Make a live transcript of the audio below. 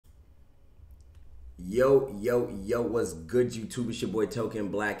Yo, what's good, YouTube? It's your boy Token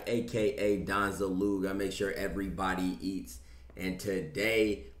Black, aka Donzalug. I make sure everybody eats. And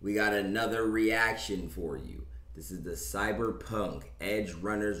today we got another reaction for you. This is the CYBERPUNK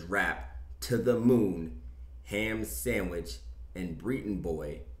EDGERUNNERS RAP to the Moon Ham Sandwich and Breeton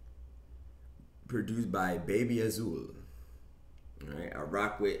Boi, produced by bbyazul. Alright, I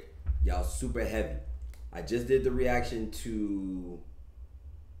rock with y'all super heavy. I just did the reaction to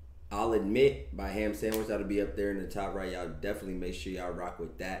I'll Admit by Ham Sandwich. That'll be up there in the top right. Y'all definitely make sure y'all rock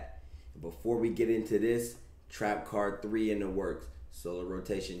with that. Before we get into this, Trap Card 3 in the works. Solar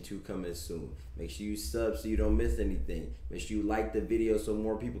Rotation 2 coming soon. Make sure you sub so you don't miss anything. Make sure you like the video so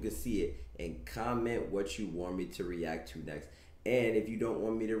more people can see it. And comment what you want me to react to next. And if you don't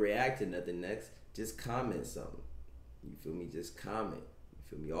want me to react to nothing next, just comment something. You feel me? Just comment. You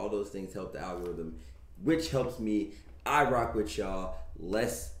feel me? All those things help the algorithm, which helps me. I rock with y'all.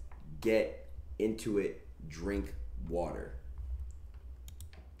 Let's get into it. Drink water.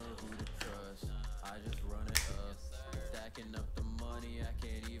 I just run it up, stacking up the money, I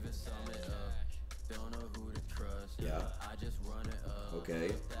can't even sum it up. Don't know who to trust. Yeah. I just run it up.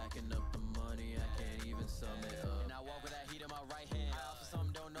 Okay. Stacking up the money, I can't even sum it up. And I walk with that heat in my right hand. I offer some,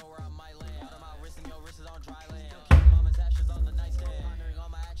 don't know where I might land. Out of my wrist and your wrist is on dry land. Still keep mama's ashes on the nightstand. Pondering all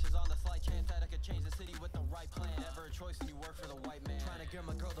my actions on the slight chance that I could change the city with the right plan. Never a choice when you work for the white man. Trying to get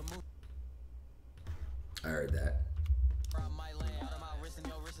my girl the moon. I heard that.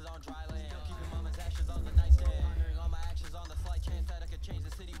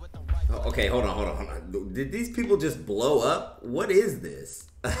 Oh, okay, hold on. Did these people just blow up? What is this?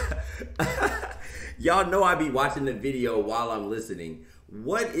 Y'all know I be watching the video while I'm listening.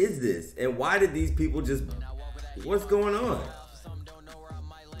 What is this? And why did these people just... What's going on?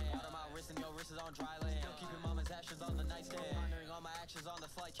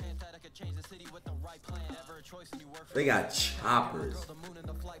 They got choppers.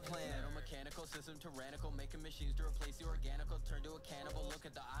 Mechanical system tyrannical, making machines to replace the organical, turn to a cannibal. Look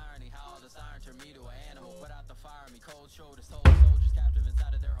at the irony, how all this iron turned me to an animal. Put out the fire in me, cold shoulder, soul soldiers captive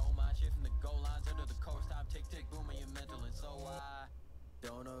inside of their own mind, shifting the goal lines under the coast. Time tick tick booming your mental, and so I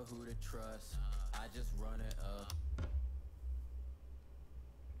don't know who to trust. I just run it up.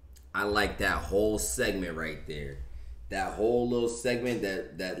 I like that whole segment right there. That whole little segment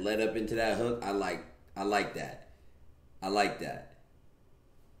that led up into that hook. I like that. I like that.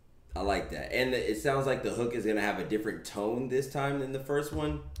 I like that. And it sounds like the hook is going to have a different tone this time than the first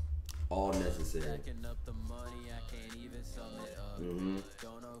one. All necessary. Stacking up the money, I can't even sum it up.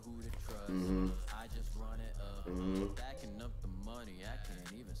 Don't know who to trust. I just run it up. Stacking up the money, I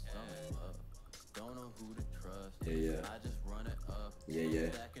can't even sum it up. Don't know who to trust. Yeah. I just run it up. Yeah.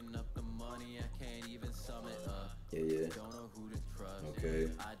 Stacking up the money, I can't even sum it up. Yeah. Don't know who to trust.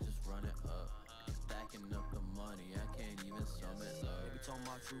 Okay. I just run it up. Stacking up the money, I can't even sum it up. Maybe talking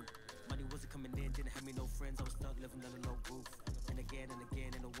about truth. Money wasn't coming in, didn't have me no friends. I was stuck living on a low roof. And again,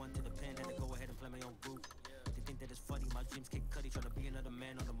 and the one to the pen, had to go ahead and play my own group. They think that it's funny, my dreams kick cutty, trying to be another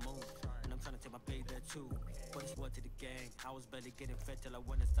man on the moon. And I'm trying to take my pay there too. But it's what to the gang. I was barely getting fed till I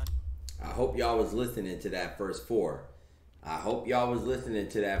went and started. I hope y'all was listening to that first four.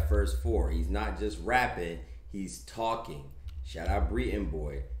 He's not just rapping, he's talking. Shout out Breeton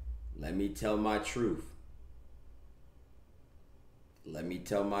Boi. Let me tell my truth. Let me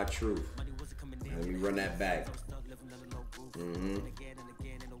run that back.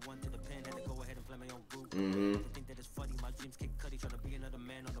 Think that it's funny, my dreams kick cutty, trying to be another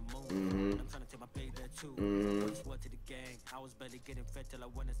man on the moon. I'm trying to take my pay there too. What to the gang? I was barely getting fed till I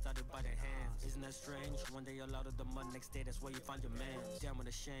went and started by their hands. Isn't that strange? One day you're out of the mud, next day that's where you find your man. Damn, with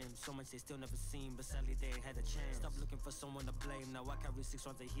a shame, so much they still never seen, but sadly they ain't had a chance. Stop looking for someone to blame. Now I carry 6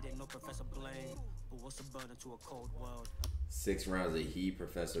 rounds of heat, ain't no Professor Blaine. But what's the burden to a cold world? 6 rounds of heat,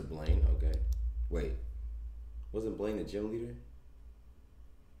 Professor Blaine. Okay. Wait. Wasn't Blaine a gym leader?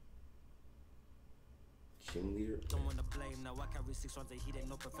 Someone to blame. Now I carry 6 rounds of heat, ain't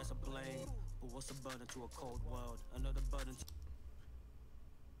no Professor Blaine. But what's the burden to a cold world? Another burden to...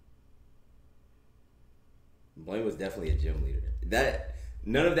 Blaine was definitely a gym leader.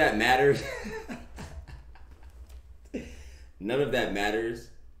 None of that matters. None of that matters.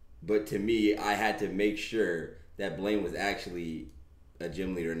 But to me, I had to make sure that Blaine was actually a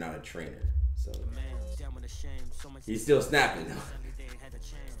gym leader, not a trainer. So he's still snapping though.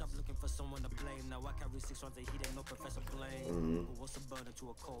 someone to blame. Now I carry 6 rounds of heat, ain't no professor blame. But what's a burden to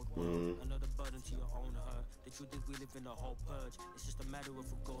a cold world? Another burden to your own hurt. The truth is we live in a whole purge. It's just a matter of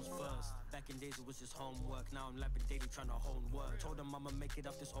who goes first. Back in days it was just homework. Now I'm lapping daily trying to hone word. Told them I'ma make it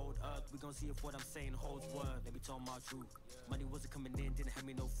off this old earth. We gon' see if what I'm saying holds word. Let me tell my truth. Money wasn't coming in, didn't have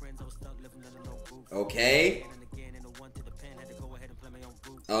me no friends. I was stuck living under no roof. Okay. Again and again, and the one to the pen. Had to go ahead and play my own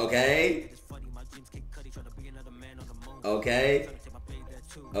route. Okay. It's funny, my dreams keep cutting, trying to be another man on the moon. Okay. Trying to take my pay there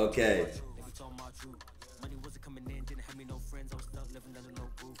too. Okay. Let me tell my truth. Money wasn't coming in, didn't have me no friends. I was stuck living under no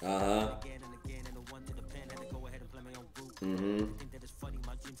roof. Again and again, and the one to the pen. Had to go ahead and play my own route. I think that it's funny,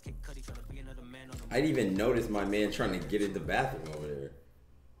 my dreams keep cutting, trying to be another man on the moon. I didn't even notice my man trying to get in the bathroom over there.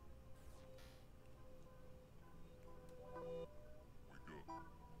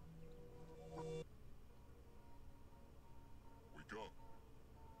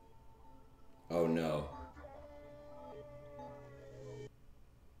 Oh no.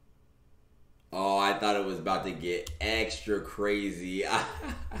 Oh, I thought it was about to get extra crazy.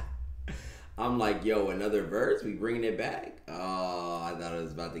 I'm like, yo, another verse? We bringing it back? Oh, I thought it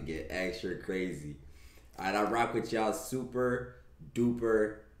was about to get extra crazy. All right, I rock with y'all super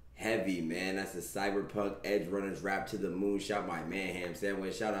duper heavy, man. That's the Cyberpunk EDGERUNNERS Rap to the Moon. Shout my man Ham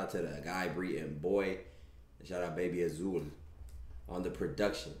Sandwich. Shout out to the guy Breeton Boi. And shout out bbyazul on the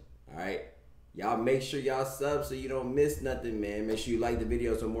production. All right. Y'all make sure y'all sub so you don't miss nothing, man. Make sure you like the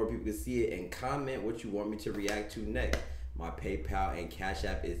video so more people can see it, and comment what you want me to react to next. My PayPal and Cash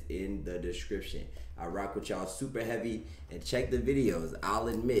App is in the description. I rock with y'all super heavy, and check the videos. I'll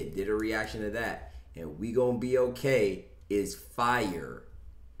admit, did a reaction to that, and We Gonna Be Okay is fire.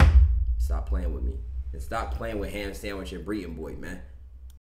 Stop playing with me, and stop playing with Ham Sandwich and Breeton Boi, man.